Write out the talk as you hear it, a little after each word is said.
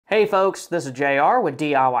Hey folks, this is JR with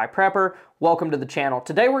DIY Prepper. Welcome to the channel.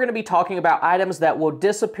 Today we're going to be talking about items that will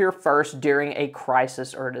disappear first during a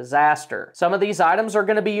crisis or disaster. Some of these items are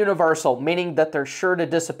going to be universal, meaning that they're sure to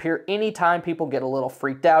disappear anytime people get a little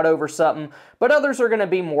freaked out over something, but others are going to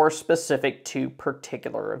be more specific to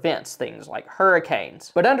particular events, things like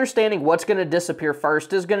hurricanes. But understanding what's going to disappear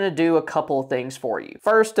first is going to do a couple of things for you.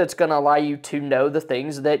 First, it's going to allow you to know the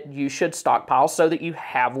things that you should stockpile so that you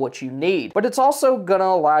have what you need. But it's also going to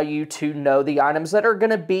allow you to know the items that are going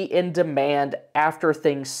to be in demand after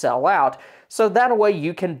things sell out, so that way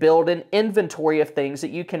you can build an inventory of things that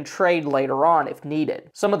you can trade later on if needed.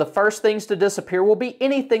 Some of the first things to disappear will be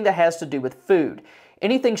anything that has to do with food.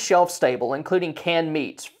 Anything shelf stable, including canned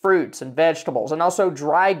meats, fruits, and vegetables, and also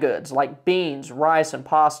dry goods like beans, rice, and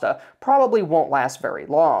pasta, probably won't last very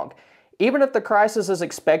long. Even if the crisis is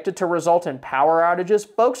expected to result in power outages,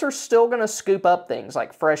 folks are still going to scoop up things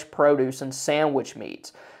like fresh produce and sandwich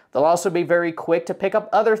meats. They'll also be very quick to pick up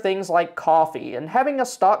other things like coffee, and having a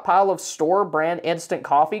stockpile of store brand instant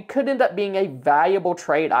coffee could end up being a valuable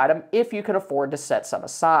trade item if you can afford to set some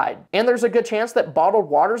aside. And there's a good chance that bottled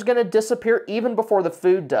water is going to disappear even before the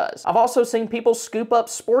food does. I've also seen people scoop up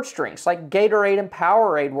sports drinks like Gatorade and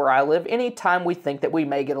Powerade where I live anytime we think that we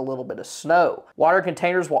may get a little bit of snow. Water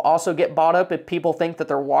containers will also get bought up if people think that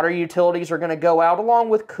their water utilities are going to go out, along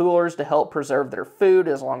with coolers to help preserve their food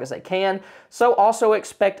as long as they can, so also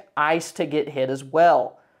expect ice to get hit as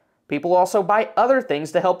well. People also buy other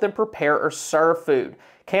things to help them prepare or serve food.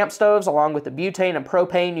 Camp stoves, along with the butane and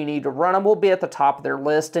propane you need to run them, will be at the top of their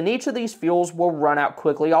list, and each of these fuels will run out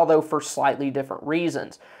quickly, although for slightly different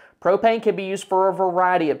reasons. Propane can be used for a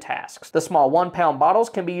variety of tasks. The small 1-pound bottles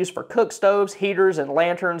can be used for cook stoves, heaters, and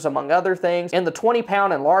lanterns, among other things, and the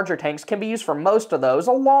 20-pound and larger tanks can be used for most of those,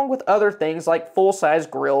 along with other things like full-size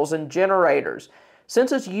grills and generators.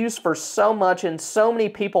 Since it's used for so much and so many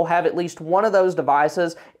people have at least one of those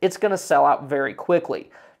devices, it's going to sell out very quickly.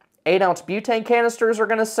 8-ounce butane canisters are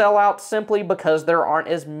going to sell out simply because there aren't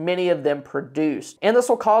as many of them produced. And this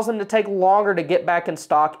will cause them to take longer to get back in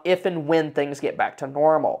stock if and when things get back to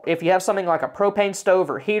normal. If you have something like a propane stove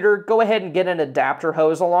or heater, go ahead and get an adapter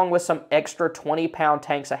hose along with some extra 20-pound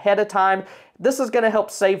tanks ahead of time. This is going to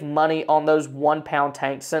help save money on those 1-pound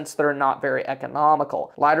tanks since they're not very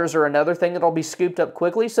economical. Lighters are another thing that will be scooped up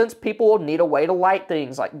quickly since people will need a way to light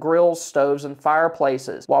things like grills, stoves, and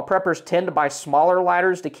fireplaces. While preppers tend to buy smaller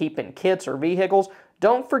lighters to keep in kits or vehicles,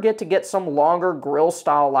 don't forget to get some longer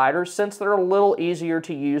grill-style lighters since they're a little easier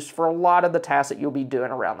to use for a lot of the tasks that you'll be doing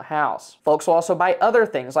around the house. Folks will also buy other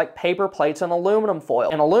things like paper plates and aluminum foil.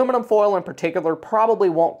 And aluminum foil in particular probably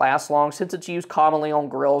won't last long since it's used commonly on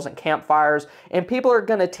grills and campfires, and people are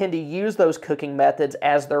going to tend to use those cooking methods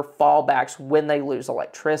as their fallbacks when they lose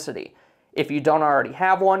electricity. If you don't already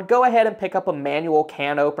have one, go ahead and pick up a manual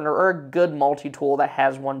can opener or a good multi-tool that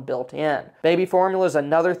has one built in. Baby formula is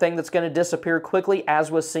another thing that's going to disappear quickly, as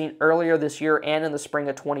was seen earlier this year and in the spring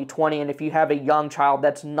of 2020, and if you have a young child,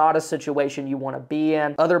 that's not a situation you want to be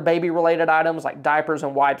in. Other baby-related items like diapers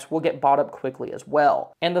and wipes will get bought up quickly as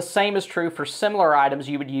well. And the same is true for similar items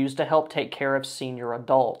you would use to help take care of senior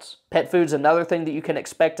adults. Pet food's another thing that you can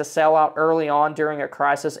expect to sell out early on during a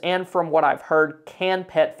crisis, and from what I've heard, canned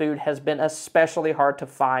pet food has been especially hard to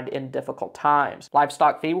find in difficult times.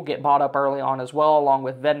 Livestock feed will get bought up early on as well, along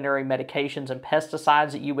with veterinary medications and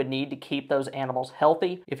pesticides that you would need to keep those animals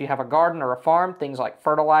healthy. If you have a garden or a farm, things like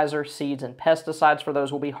fertilizer, seeds, and pesticides for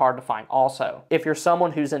those will be hard to find also. If you're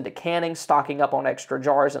someone who's into canning, stocking up on extra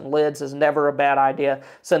jars and lids is never a bad idea,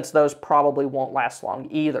 since those probably won't last long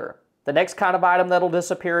either. The next kind of item that'll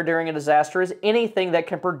disappear during a disaster is anything that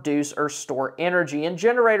can produce or store energy, and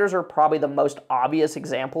generators are probably the most obvious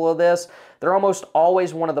example of this. They're almost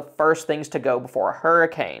always one of the first things to go before a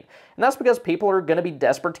hurricane. And that's because people are going to be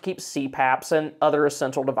desperate to keep CPAPs and other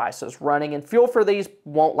essential devices running, and fuel for these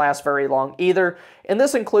won't last very long either, and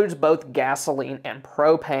this includes both gasoline and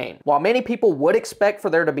propane. While many people would expect for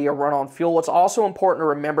there to be a run on fuel, it's also important to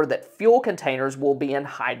remember that fuel containers will be in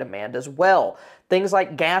high demand as well. Things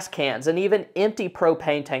like gas cans and even empty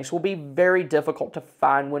propane tanks will be very difficult to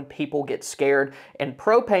find when people get scared, and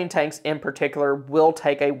propane tanks in particular will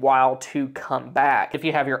take a while to come back. If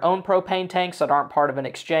you have your own propane tanks that aren't part of an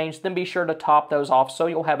exchange, then be sure to top those off so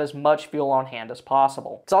you'll have as much fuel on hand as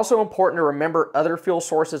possible. It's also important to remember other fuel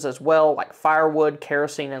sources as well, like firewood,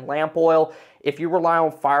 kerosene, and lamp oil. If you rely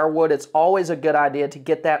on firewood, it's always a good idea to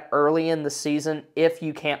get that early in the season if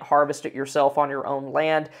you can't harvest it yourself on your own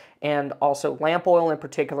land. And also lamp oil in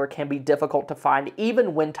particular can be difficult to find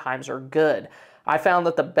even when times are good. I found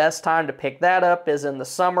that the best time to pick that up is in the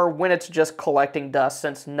summer when it's just collecting dust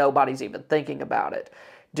since nobody's even thinking about it.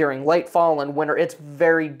 during late fall and winter, it's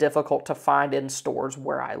very difficult to find in stores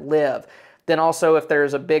where I live. Then also, if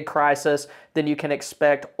there's a big crisis, then you can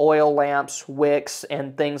expect oil lamps, wicks,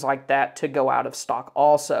 and things like that to go out of stock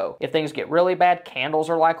also. If things get really bad, candles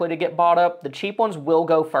are likely to get bought up. The cheap ones will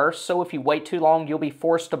go first, so if you wait too long, you'll be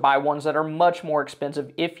forced to buy ones that are much more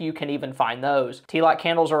expensive if you can even find those. Tea light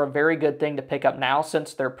candles are a very good thing to pick up now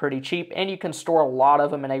since they're pretty cheap and you can store a lot of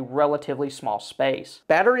them in a relatively small space.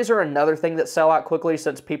 Batteries are another thing that sell out quickly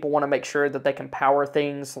since people want to make sure that they can power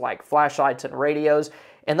things like flashlights and radios.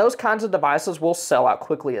 And those kinds of devices will sell out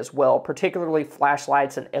quickly as well, particularly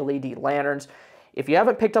flashlights and LED lanterns. If you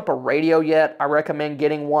haven't picked up a radio yet, I recommend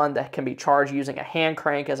getting one that can be charged using a hand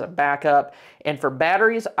crank as a backup. And for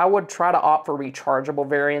batteries, I would try to opt for rechargeable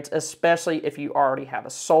variants, especially if you already have a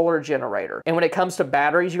solar generator. And when it comes to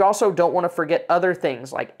batteries, you also don't want to forget other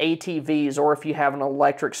things like ATVs, or if you have an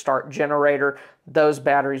electric start generator, those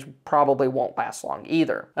batteries probably won't last long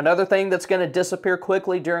either. Another thing that's going to disappear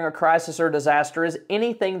quickly during a crisis or disaster is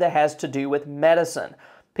anything that has to do with medicine.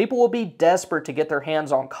 People will be desperate to get their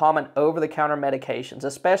hands on common over-the-counter medications,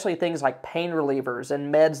 especially things like pain relievers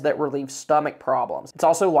and meds that relieve stomach problems. It's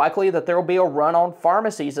also likely that there will be a run on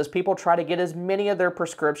pharmacies as people try to get as many of their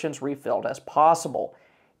prescriptions refilled as possible.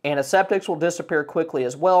 Antiseptics will disappear quickly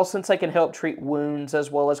as well since they can help treat wounds as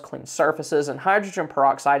well as clean surfaces, and hydrogen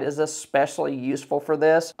peroxide is especially useful for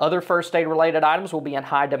this. Other first aid related items will be in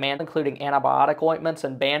high demand, including antibiotic ointments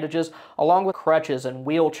and bandages, along with crutches and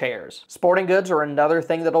wheelchairs. Sporting goods are another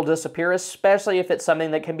thing that'll disappear, especially if it's something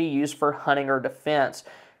that can be used for hunting or defense.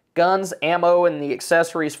 Guns, ammo, and the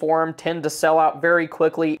accessories for them tend to sell out very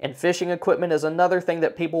quickly, and fishing equipment is another thing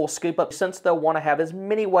that people will scoop up since they'll want to have as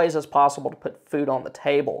many ways as possible to put food on the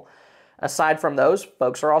table. Aside from those,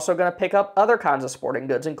 folks are also going to pick up other kinds of sporting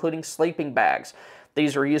goods, including sleeping bags.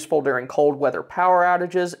 These are useful during cold weather power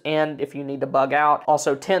outages and if you need to bug out.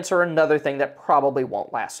 Also, tents are another thing that probably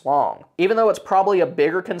won't last long. Even though it's probably a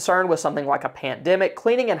bigger concern with something like a pandemic,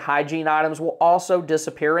 cleaning and hygiene items will also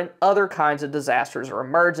disappear in other kinds of disasters or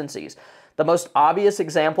emergencies. The most obvious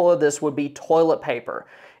example of this would be toilet paper.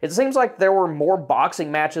 It seems like there were more boxing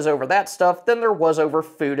matches over that stuff than there was over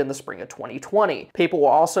food in the spring of 2020. People will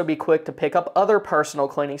also be quick to pick up other personal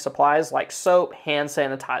cleaning supplies like soap, hand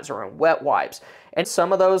sanitizer, and wet wipes. And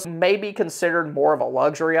some of those may be considered more of a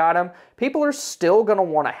luxury item. People are still going to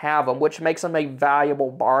want to have them, which makes them a valuable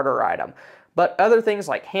barter item. But other things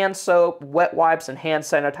like hand soap, wet wipes, and hand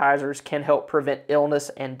sanitizers can help prevent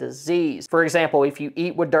illness and disease. For example, if you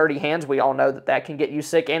eat with dirty hands, we all know that that can get you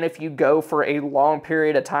sick, and if you go for a long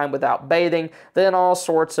period of time without bathing, then all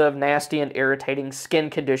sorts of nasty and irritating skin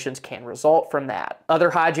conditions can result from that. Other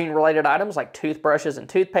hygiene-related items like toothbrushes and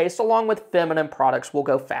toothpaste, along with feminine products, will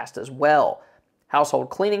go fast as well. Household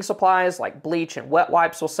cleaning supplies like bleach and wet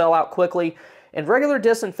wipes will sell out quickly, and regular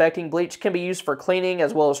disinfecting bleach can be used for cleaning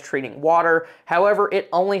as well as treating water. However, it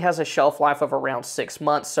only has a shelf life of around 6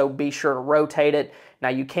 months, so be sure to rotate it. Now,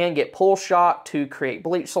 you can get pool shock to create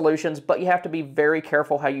bleach solutions, but you have to be very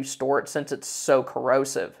careful how you store it since it's so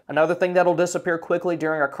corrosive. Another thing that'll disappear quickly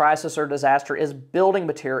during a crisis or disaster is building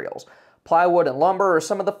materials. Plywood and lumber are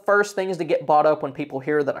some of the first things to get bought up when people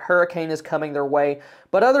hear that a hurricane is coming their way,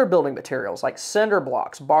 but other building materials like cinder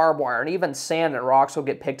blocks, barbed wire, and even sand and rocks will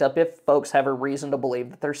get picked up if folks have a reason to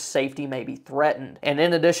believe that their safety may be threatened. And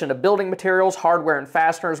in addition to building materials, hardware and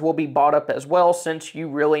fasteners will be bought up as well since you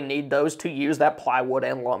really need those to use that plywood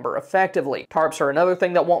and lumber effectively. Tarps are another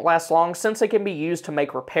thing that won't last long since they can be used to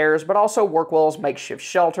make repairs, but also work well as makeshift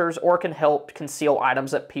shelters or can help conceal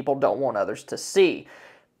items that people don't want others to see.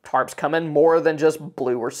 Tarps come in more than just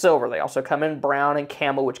blue or silver. They also come in brown and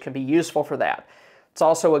camel, which can be useful for that. It's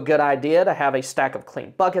also a good idea to have a stack of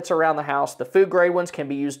clean buckets around the house. The food grade ones can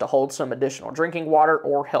be used to hold some additional drinking water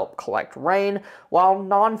or help collect rain, while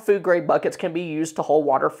non-food grade buckets can be used to hold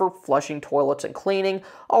water for flushing toilets and cleaning,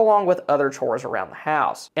 along with other chores around the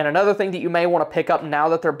house. And another thing that you may want to pick up now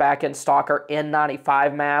that they're back in stock are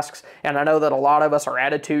N95 masks, and I know that a lot of us, our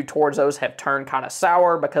attitude towards those have turned kind of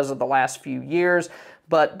sour because of the last few years,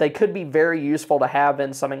 but they could be very useful to have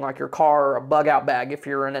in something like your car or a bug-out bag if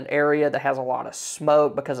you're in an area that has a lot of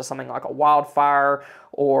smoke because of something like a wildfire,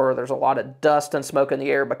 or there's a lot of dust and smoke in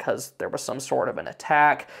the air because there was some sort of an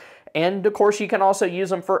attack. And of course, you can also use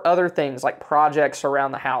them for other things like projects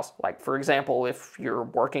around the house. Like, for example, if you're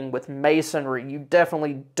working with masonry, you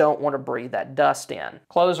definitely don't want to breathe that dust in.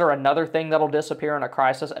 Clothes are another thing that'll disappear in a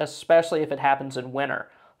crisis, especially if it happens in winter.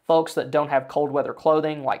 Folks that don't have cold weather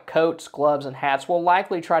clothing like coats, gloves, and hats will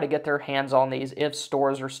likely try to get their hands on these if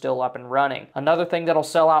stores are still up and running. Another thing that'll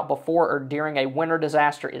sell out before or during a winter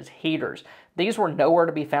disaster is heaters. These were nowhere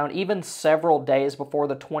to be found even several days before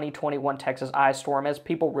the 2021 Texas ice storm, as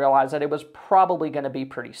people realized that it was probably going to be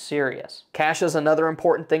pretty serious. Cash is another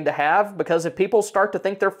important thing to have, because if people start to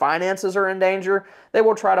think their finances are in danger, they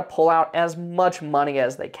will try to pull out as much money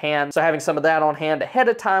as they can. So having some of that on hand ahead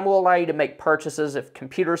of time will allow you to make purchases if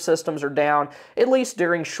computer systems are down, at least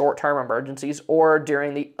during short-term emergencies or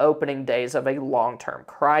during the opening days of a long-term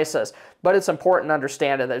crisis. But it's important to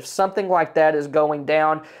understand that if something like that is going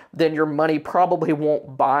down, then your money probably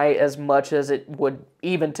won't buy as much as it would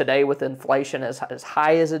even today with inflation as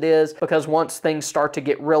high as it is, because once things start to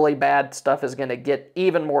get really bad, stuff is going to get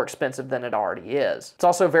even more expensive than it already is. It's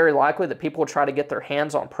also very likely that people will try to get their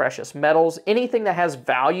hands on precious metals. Anything that has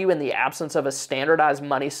value in the absence of a standardized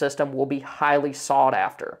money system will be highly sought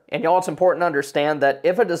after. And y'all, it's important to understand that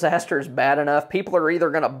if a disaster is bad enough, people are either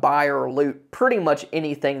going to buy or loot pretty much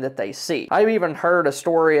anything that they see. I've even heard a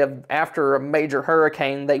story of after a major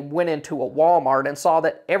hurricane, they went into a Walmart and saw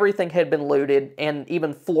that everything had been looted and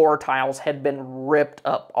even floor tiles had been ripped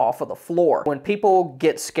up off of the floor. When people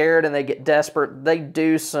get scared and they get desperate, they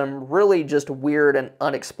do some really just weird and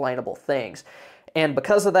unexplainable things. And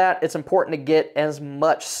because of that, it's important to get as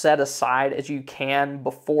much set aside as you can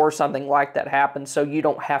before something like that happens, so you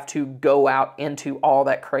don't have to go out into all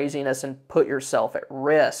that craziness and put yourself at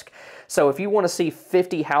risk. So if you want to see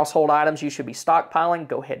 50 household items you should be stockpiling,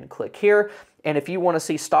 go ahead and click here. And if you want to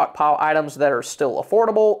see stockpile items that are still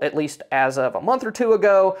affordable, at least as of a month or two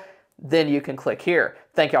ago, then you can click here.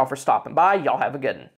 Thank y'all for stopping by. Y'all have a good one.